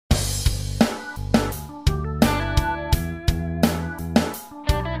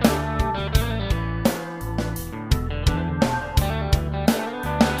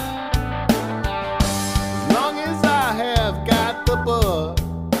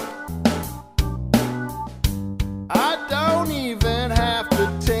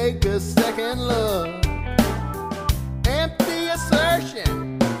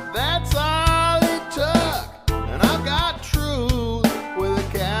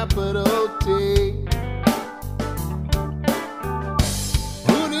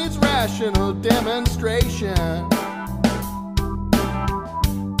rational demonstration.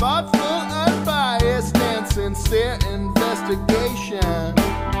 Thoughtful, unbiased, and sincere investigation.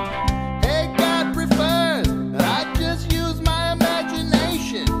 Hey, God prefers that I just use my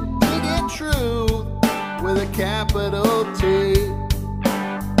imagination to get truth with a capital T.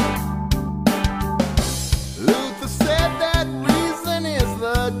 Luther said that reason is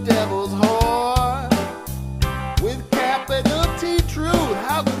the devil's whore. With capital T truth,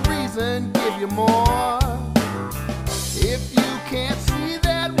 how could reason give you more? If you can't see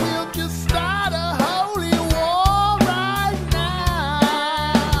that, we'll just start a holy war right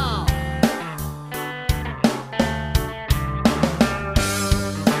now.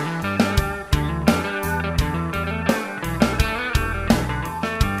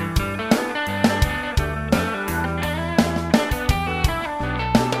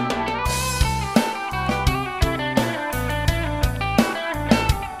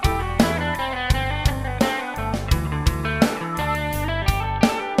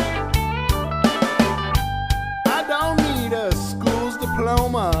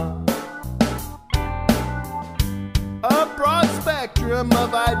 A broad spectrum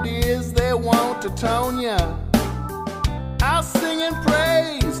of ideas they want to tone ya. I'll sing and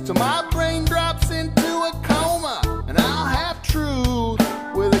praise till my brain drops into a coma, and I'll have truth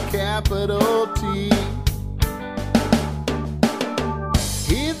with a capital T.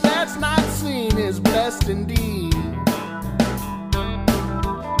 He that's not seen is blessed indeed.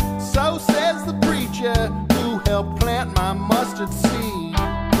 So says the preacher who helped plant my mustard seed.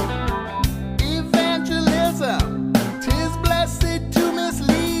 Evangelism, 'tis blessed to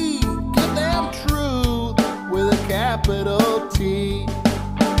mislead. Give them truth with a capital T.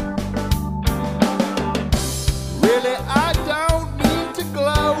 Really, I don't mean to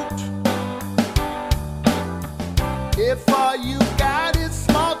gloat. If all you got is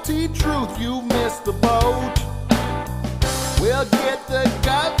small T truth, you missed the boat. We'll get the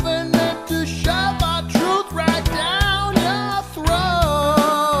governor to shove our truth right down your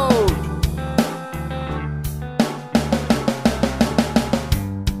throat.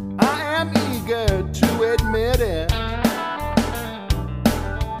 I am eager to admit it.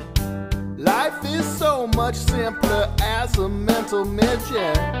 Life is so much simpler as a mental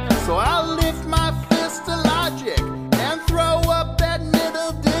midget. So I'll lift my fist to logic and throw up that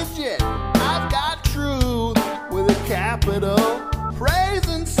middle digit. I've got truth with a capital. Praise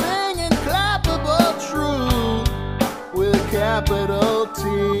and sing and clappable truth with a capital T.